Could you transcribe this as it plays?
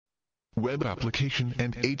Web Application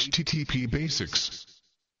and HTTP Basics.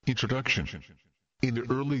 Introduction. In the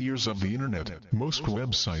early years of the Internet, most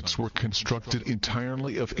websites were constructed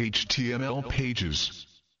entirely of HTML pages.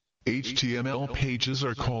 HTML pages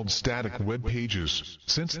are called static web pages,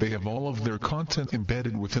 since they have all of their content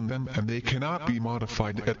embedded within them and they cannot be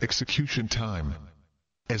modified at execution time.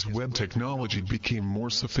 As web technology became more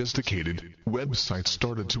sophisticated, websites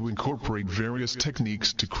started to incorporate various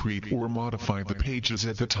techniques to create or modify the pages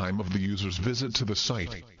at the time of the user's visit to the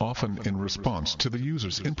site, often in response to the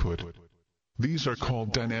user's input. These are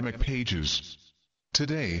called dynamic pages.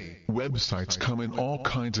 Today, websites come in all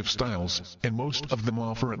kinds of styles, and most of them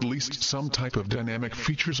offer at least some type of dynamic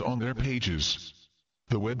features on their pages.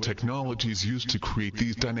 The web technologies used to create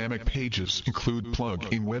these dynamic pages include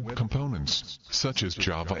plug-in web components, such as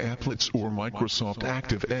Java applets or Microsoft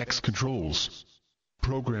ActiveX controls.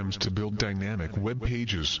 Programs to build dynamic web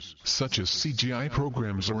pages, such as CGI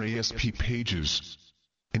programs or ASP pages.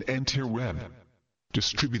 And Enter Web.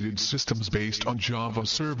 Distributed systems based on Java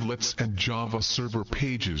servlets and Java server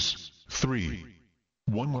pages. 3.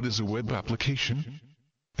 1. What is a web application?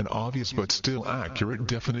 An obvious but still accurate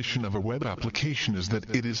definition of a web application is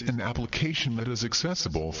that it is an application that is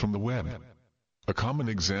accessible from the web. A common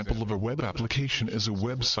example of a web application is a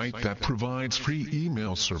website that provides free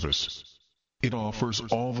email service. It offers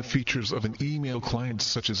all the features of an email client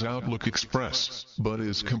such as Outlook Express, but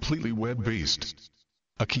is completely web-based.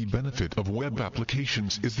 A key benefit of web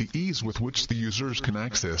applications is the ease with which the users can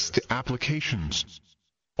access the applications.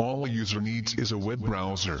 All a user needs is a web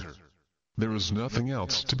browser. There is nothing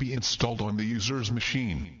else to be installed on the user's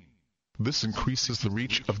machine. This increases the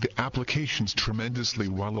reach of the applications tremendously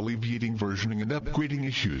while alleviating versioning and upgrading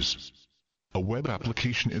issues. A web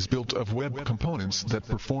application is built of web components that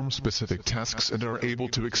perform specific tasks and are able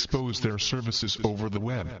to expose their services over the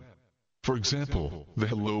web. For example, the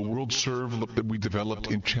Hello World servlet that we developed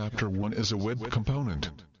in Chapter 1 is a web component.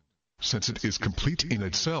 Since it is complete in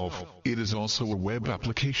itself, it is also a web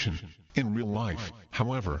application. In real life,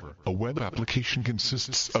 however, a web application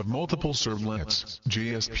consists of multiple servlets,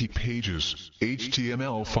 JSP pages,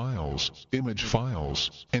 HTML files, image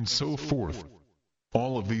files, and so forth.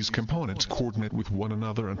 All of these components coordinate with one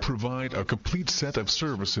another and provide a complete set of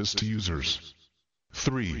services to users.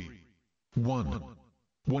 3. 1.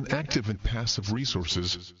 Active and passive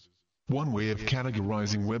resources. One way of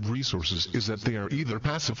categorizing web resources is that they are either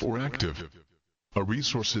passive or active. A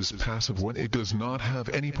resource is passive when it does not have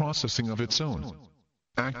any processing of its own.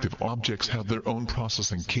 Active objects have their own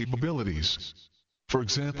processing capabilities. For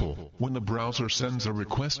example, when the browser sends a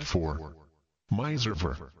request for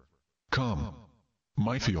myserver.com,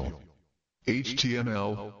 myfield,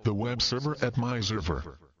 HTML, the web server at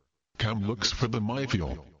myserver.com looks for the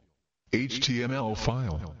myfield HTML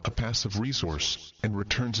file, a passive resource, and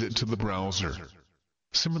returns it to the browser.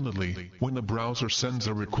 Similarly, when the browser sends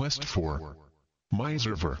a request for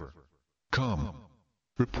myserver.com,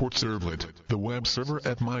 report servlet, the web server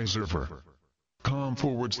at myserver.com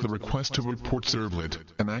forwards the request to report servlet,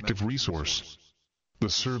 an active resource. The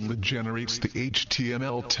servlet generates the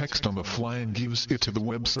HTML text on the fly and gives it to the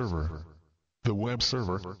web server. The web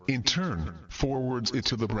server, in turn, forwards it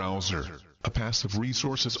to the browser. A passive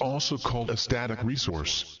resource is also called a static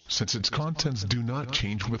resource, since its contents do not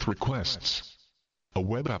change with requests. A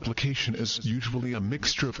web application is usually a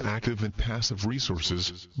mixture of active and passive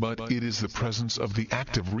resources, but it is the presence of the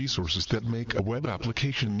active resources that make a web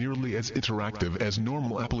application nearly as interactive as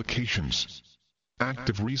normal applications.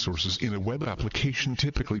 Active resources in a web application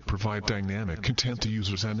typically provide dynamic content to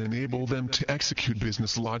users and enable them to execute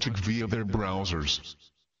business logic via their browsers.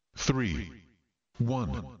 3.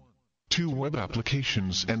 1. 2. Web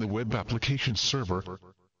applications and the web application server.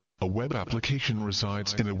 A web application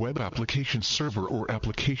resides in a web application server or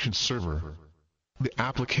application server. The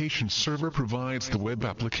application server provides the web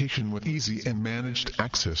application with easy and managed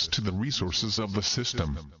access to the resources of the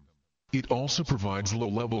system. It also provides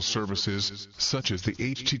low-level services, such as the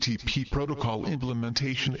HTTP protocol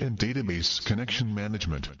implementation and database connection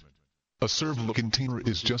management. A servlet container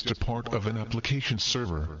is just a part of an application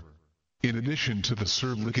server. In addition to the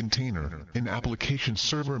servlet container, an application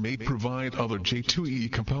server may provide other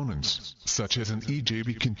J2EE components, such as an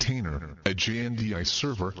EJB container, a JNDI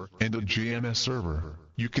server, and a JMS server.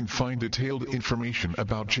 You can find detailed information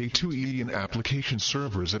about J2EE and application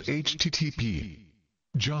servers at http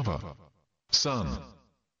java.sun.com.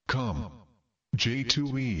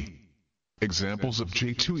 J2EE. Examples of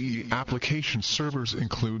J2EE application servers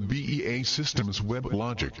include BEA Systems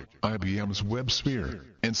WebLogic, IBM's WebSphere,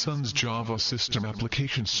 and Sun's Java System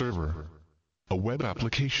Application Server. A web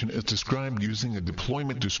application is described using a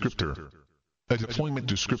deployment descriptor. A deployment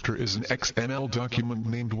descriptor is an XML document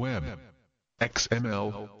named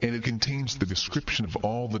web.xml, and it contains the description of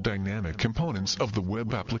all the dynamic components of the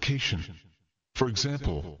web application. For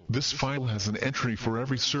example, this file has an entry for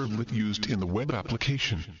every servlet used in the web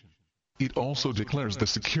application. It also declares the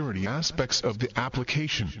security aspects of the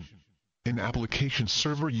application. An application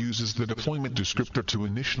server uses the deployment descriptor to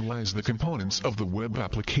initialize the components of the web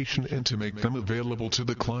application and to make them available to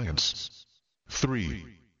the clients. 3.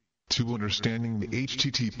 To understanding the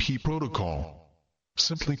HTTP protocol.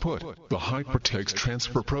 Simply put, the Hypertext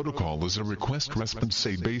Transfer Protocol is a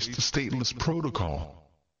request-response-based stateless protocol.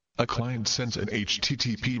 A client sends an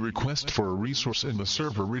HTTP request for a resource and the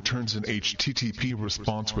server returns an HTTP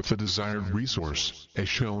response with the desired resource, as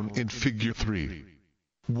shown in Figure 3.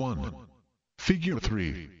 1. Figure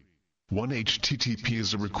 3. 1. HTTP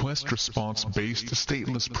is a request-response-based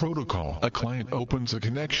stateless protocol. A client opens a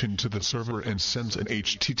connection to the server and sends an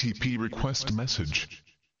HTTP request message.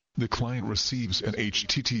 The client receives an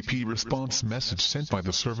HTTP response message sent by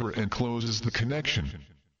the server and closes the connection.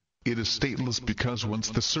 It is stateless because once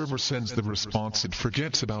the server sends the response, it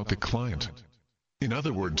forgets about the client. In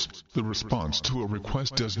other words, the response to a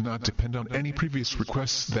request does not depend on any previous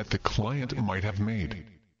requests that the client might have made.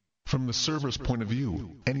 From the server's point of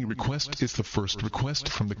view, any request is the first request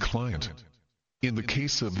from the client. In the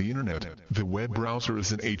case of the Internet, the web browser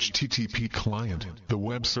is an HTTP client, the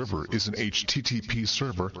web server is an HTTP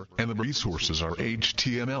server, and the resources are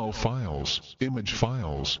HTML files, image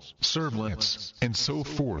files, servlets, and so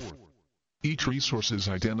forth. Each resource is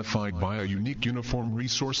identified by a unique Uniform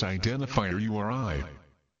Resource Identifier URI.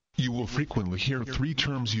 You will frequently hear three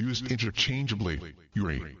terms used interchangeably: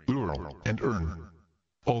 URI, URL, and URN.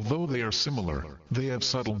 Although they are similar, they have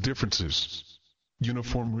subtle differences.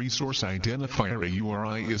 Uniform Resource Identifier-A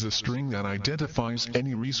URI is a string that identifies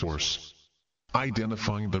any resource.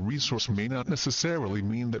 Identifying the resource may not necessarily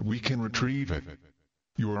mean that we can retrieve it.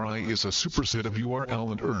 URI is a superset of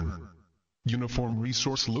URL and URN. Uniform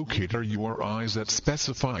Resource Locator URIs that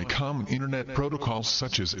specify common Internet protocols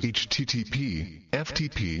such as HTTP,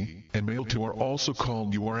 FTP, and Mail-to are also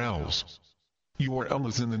called URLs. URL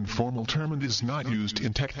is an informal term and is not used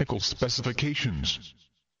in technical specifications.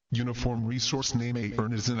 Uniform Resource Name-A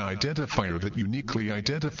URN is an identifier that uniquely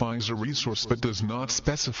identifies a resource but does not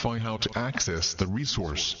specify how to access the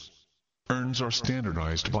resource. URNs are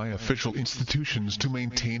standardized by official institutions to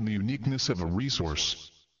maintain the uniqueness of a resource.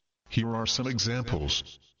 Here are some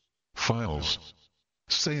examples. Files,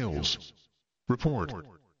 sales, report.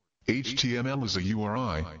 HTML is a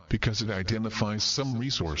URI because it identifies some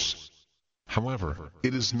resource. However,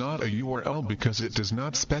 it is not a URL because it does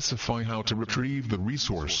not specify how to retrieve the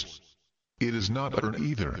resource. It is not URN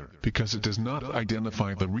either because it does not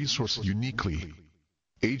identify the resource uniquely.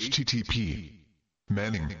 HTTP,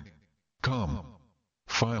 manning, com,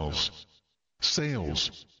 files,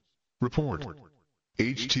 sales, report.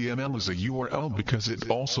 HTML is a URL because it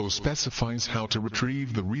also specifies how to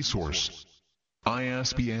retrieve the resource.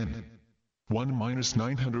 ISBN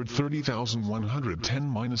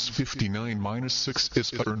 1-930,110-59-6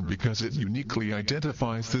 is URN because it uniquely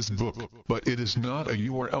identifies this book, but it is not a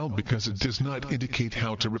URL because it does not indicate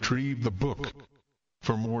how to retrieve the book.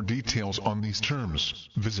 For more details on these terms,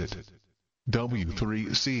 visit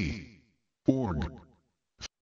w3c.org.